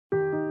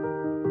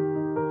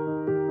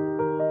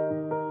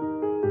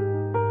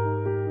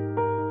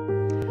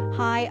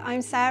Hi,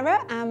 I'm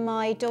Sarah and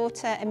my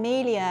daughter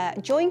Amelia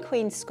joined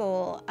Queen's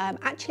School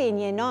actually in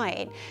Year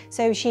 9.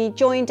 So she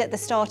joined at the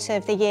start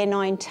of the Year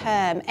 9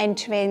 term,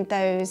 entering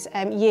those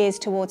years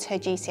towards her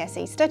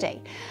GCSE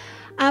study.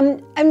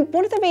 And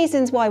one of the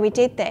reasons why we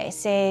did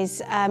this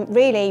is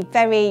really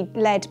very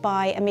led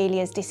by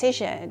Amelia's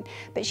decision,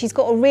 but she's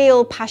got a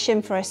real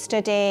passion for her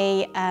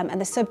study and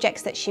the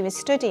subjects that she was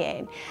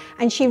studying.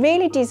 And she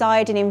really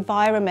desired an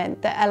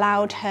environment that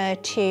allowed her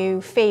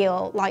to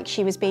feel like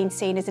she was being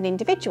seen as an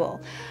individual.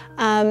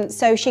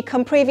 So she'd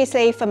come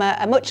previously from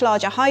a much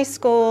larger high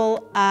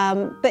school,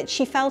 but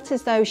she felt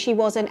as though she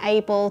wasn't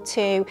able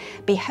to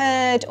be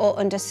heard or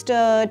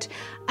understood,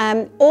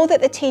 or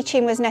that the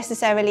teaching was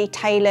necessarily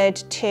tailored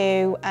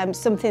to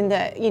something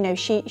that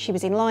she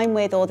was in line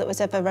with, or that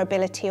was of her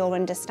ability or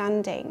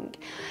understanding.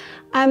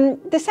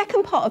 The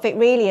second part of it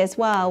really as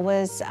well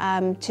was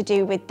to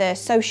do with the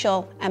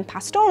social and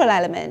pastoral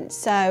elements.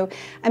 So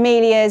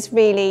Amelia's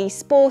really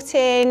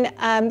sporting,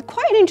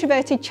 quite an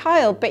introverted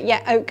child, but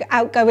yet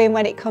outgoing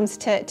when it comes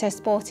to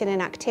sporting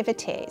and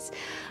activities.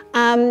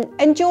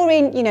 And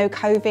during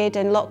COVID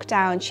and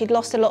lockdown, she'd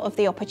lost a lot of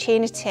the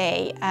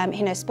opportunity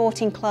in her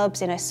sporting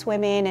clubs, in her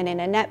swimming and in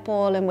her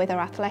netball and with her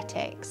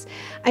athletics.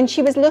 And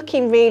she was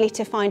looking really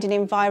to find an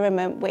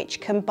environment which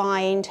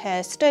combined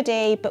her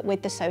study but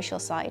with the social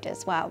side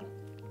as well.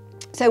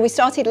 So we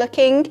started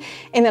looking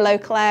in the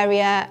local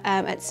area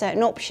at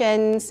certain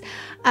options.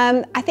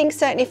 I think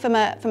certainly from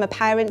a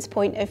parent's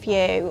point of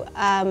view,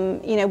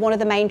 one of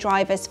the main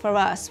drivers for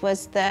us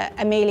was that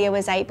Amelia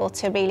was able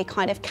to really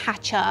kind of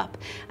catch up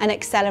and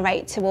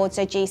accelerate towards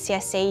her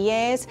GCSE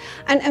years.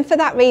 And for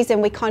that reason,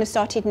 we kind of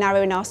started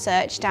narrowing our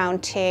search down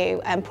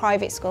to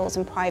private schools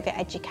and private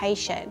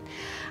education.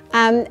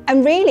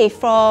 And really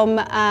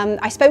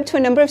I spoke to a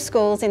number of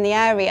schools in the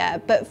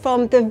area, but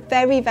from the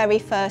very, very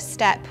first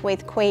step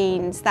with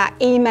Queen's, that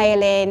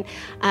emailing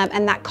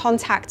and that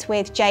contact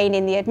with Jane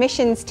in the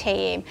admissions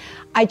team,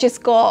 I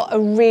just got a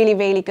really,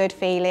 really good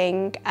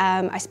feeling.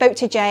 I spoke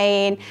to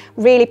Jane,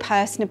 really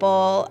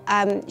personable.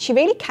 She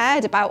really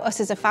cared about us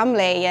as a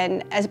family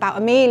and about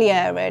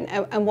Amelia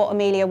and what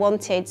Amelia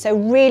wanted. So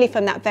really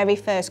from that very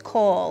first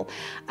call,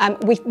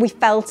 we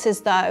felt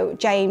as though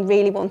Jane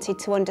really wanted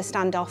to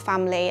understand our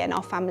family and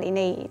our family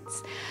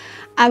needs.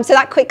 So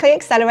that quickly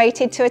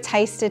accelerated to a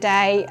taster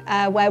day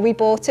where we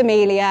bought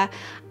Amelia.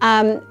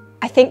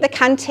 I think the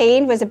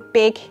canteen was a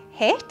big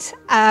hit.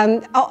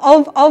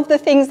 Of the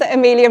things that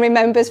Amelia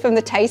remembers from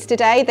the taster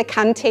day, the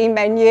canteen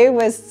menu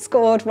was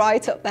scored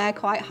right up there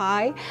quite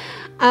high.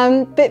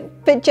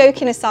 But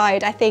joking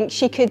aside, I think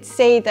she could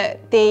see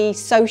that the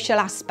social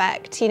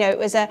aspect, it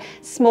was a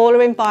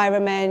smaller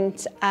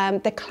environment,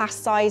 the class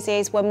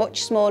sizes were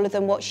much smaller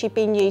than what she'd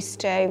been used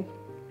to,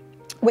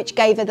 which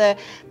gave her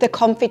the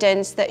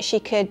confidence that she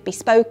could be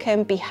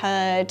spoken, be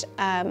heard,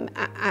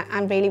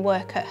 and really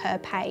work at her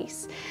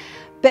pace.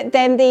 But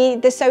then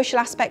the social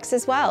aspects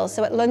as well.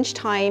 So at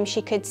lunchtime,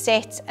 she could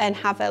sit and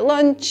have her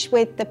lunch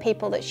with the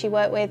people that she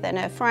worked with and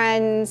her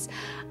friends,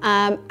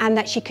 and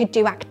that she could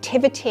do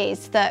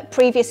activities that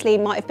previously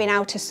might have been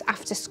out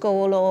after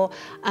school or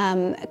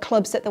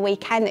clubs at the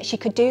weekend, that she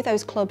could do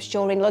those clubs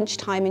during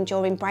lunchtime and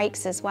during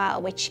breaks as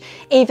well, which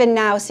even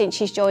now since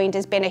she's joined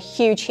has been a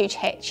huge, huge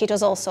hit. She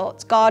does all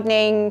sorts: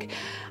 gardening,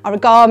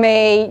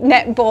 origami,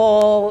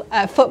 netball,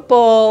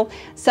 football.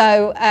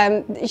 So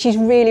she's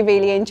really,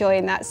 really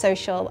enjoying that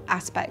social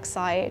aspect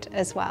side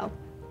as well.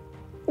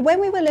 When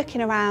we were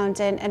looking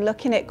around and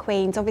looking at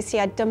Queen's, obviously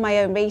I'd done my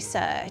own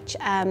research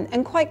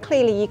and quite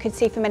clearly you could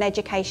see from an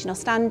educational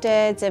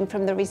standards and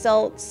from the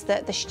results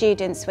that the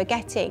students were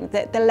getting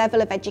that the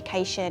level of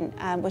education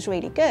was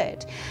really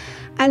good.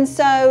 And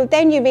so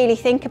then you really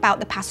think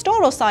about the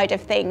pastoral side of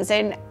things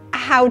and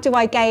how do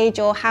I gauge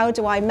or how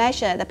do I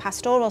measure the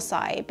pastoral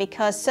side?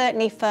 Because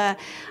certainly for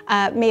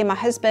me and my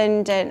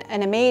husband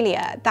and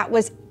Amelia, that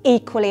was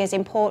equally as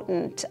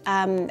important.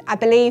 I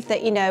believe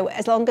that,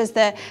 as long as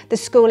the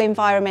school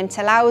environment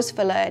allows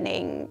for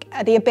learning,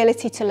 the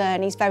ability to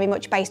learn is very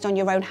much based on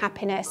your own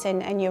happiness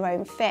and your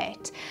own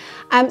fit.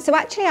 So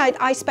actually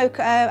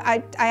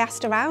I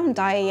asked around.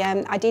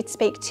 I did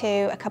speak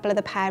to a couple of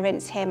the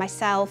parents here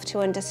myself to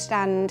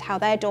understand how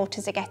their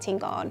daughters are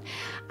getting on.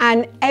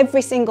 And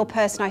every single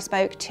person I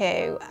spoke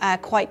to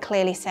quite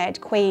clearly said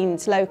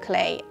Queen's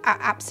locally are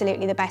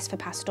absolutely the best for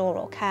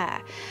pastoral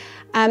care.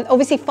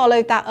 Obviously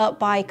followed that up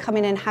by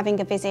coming and having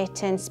a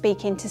visit and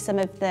speaking to some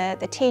of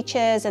the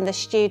teachers and the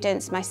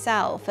students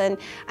myself, and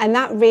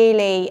that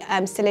really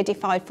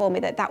solidified for me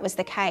that that was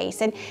the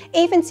case. And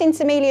even since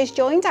Amelia's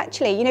joined,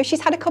 actually,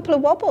 she's had a couple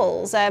of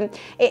wobbles.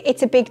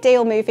 It's a big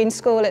deal moving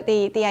school at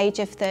the age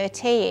of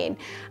 13.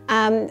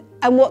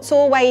 And what's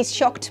always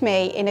shocked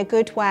me in a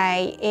good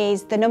way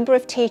is the number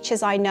of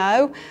teachers I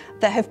know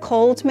that have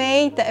called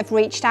me, that have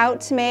reached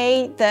out to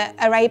me, that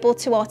are able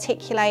to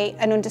articulate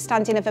an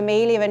understanding of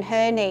Amelia and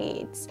her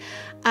needs.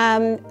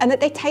 And that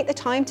they take the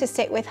time to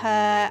sit with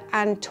her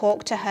and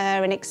talk to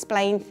her and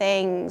explain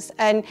things.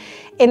 And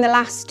in the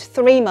last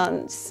 3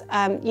 months,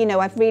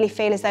 I really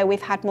feel as though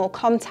we've had more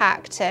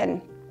contact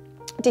and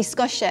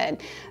discussion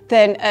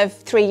than of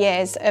 3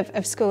 years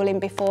of schooling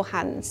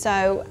beforehand.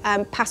 So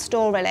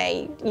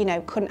pastorally, you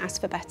know, couldn't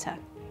ask for better.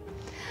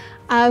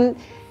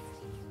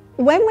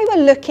 When we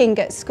were looking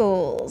at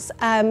schools,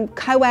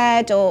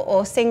 co-ed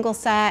or single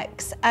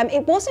sex,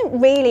 it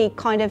wasn't really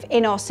kind of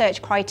in our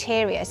search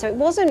criteria. So it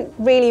wasn't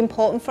really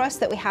important for us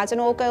that we had an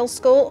all-girls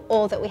school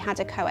or that we had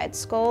a co-ed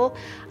school.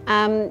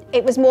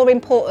 It was more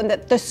important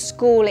that the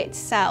school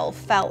itself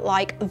felt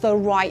like the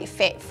right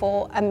fit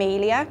for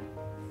Amelia.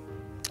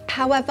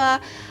 However,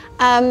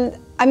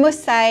 I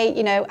must say,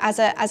 you know, as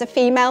a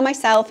female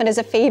myself and as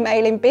a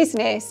female in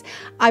business,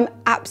 I'm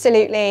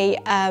absolutely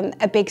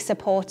a big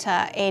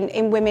supporter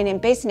in women in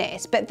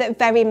business, but that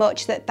very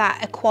much that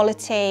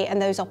equality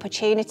and those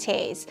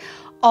opportunities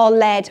are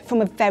led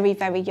from a very,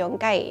 very young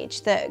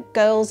age, that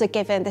girls are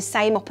given the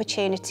same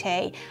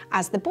opportunity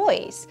as the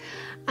boys.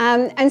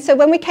 And so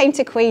when we came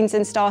to Queen's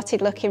and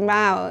started looking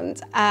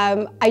round,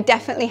 I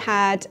definitely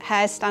had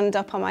hair stand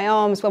up on my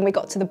arms when we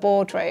got to the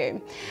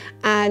boardroom.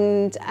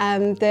 And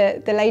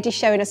the lady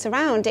showing us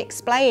around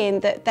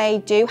explained that they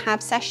do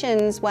have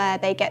sessions where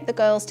they get the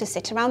girls to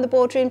sit around the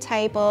boardroom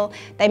table.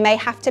 They may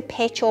have to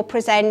pitch or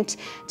present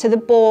to the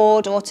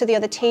board or to the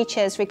other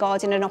teachers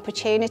regarding an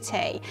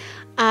opportunity.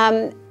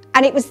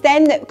 And it was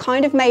then that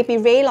kind of made me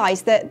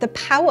realise that the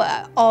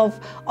power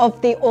of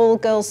the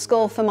all-girls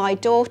school for my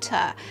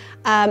daughter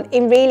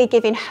in really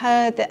giving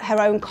her her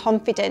own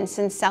confidence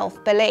and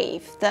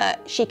self-belief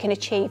that she can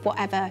achieve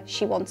whatever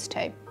she wants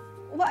to.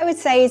 What I would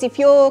say is if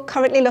you're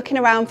currently looking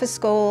around for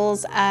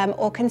schools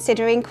or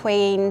considering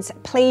Queen's,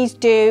 please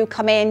do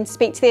come in,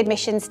 speak to the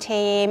admissions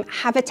team,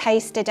 have a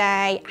taster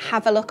day,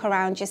 have a look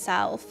around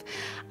yourself.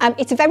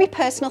 It's a very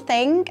personal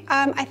thing,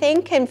 I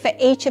think, and for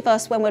each of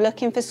us when we're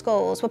looking for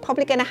schools, we're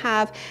probably going to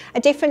have a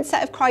different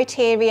set of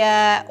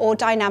criteria or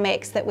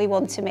dynamics that we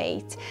want to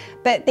meet.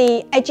 But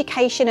the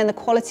education and the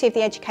quality of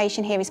the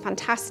education here is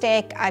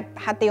fantastic. I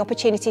had the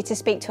opportunity to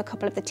speak to a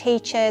couple of the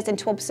teachers and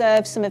to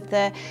observe some of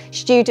the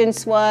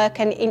students'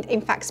 work and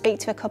in fact speak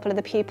to a couple of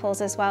the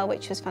pupils as well,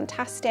 which was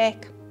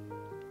fantastic.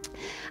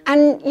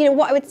 And you know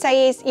what I would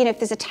say is, you know, if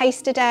there's a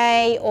taster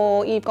day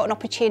or you've got an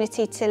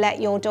opportunity to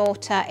let your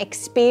daughter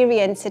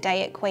experience a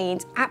day at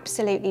Queen's,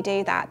 absolutely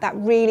do that. That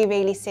really,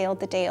 really sealed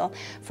the deal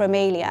for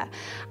Amelia.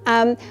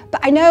 But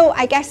I know,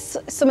 I guess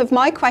some of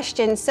my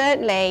questions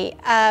certainly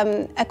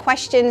are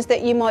questions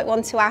that you might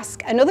want to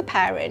ask another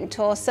parent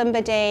or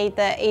somebody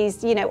that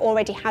is, you know,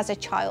 already has a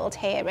child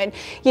here, and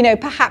you know,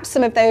 perhaps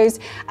some of those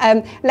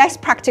less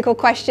practical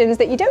questions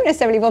that you don't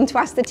necessarily want to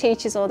ask the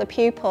teachers or the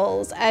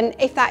pupils. And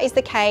if that is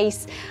the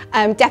case,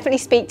 definitely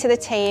speak to the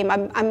team.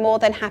 I'm more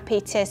than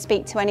happy to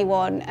speak to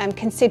anyone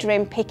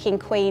considering picking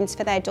Queen's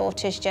for their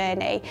daughter's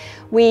journey.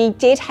 We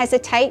did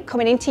hesitate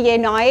coming into year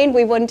 9.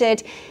 We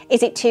wondered,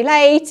 is it too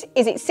late?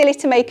 Is it silly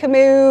to make a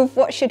move?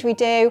 What should we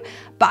do?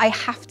 But I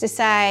have to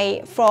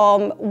say,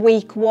 from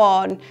week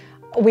 1,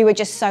 we were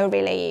just so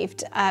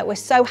relieved. We're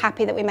so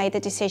happy that we made the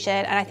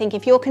decision. And I think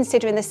if you're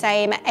considering the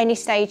same at any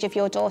stage of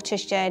your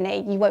daughter's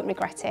journey, you won't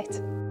regret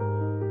it.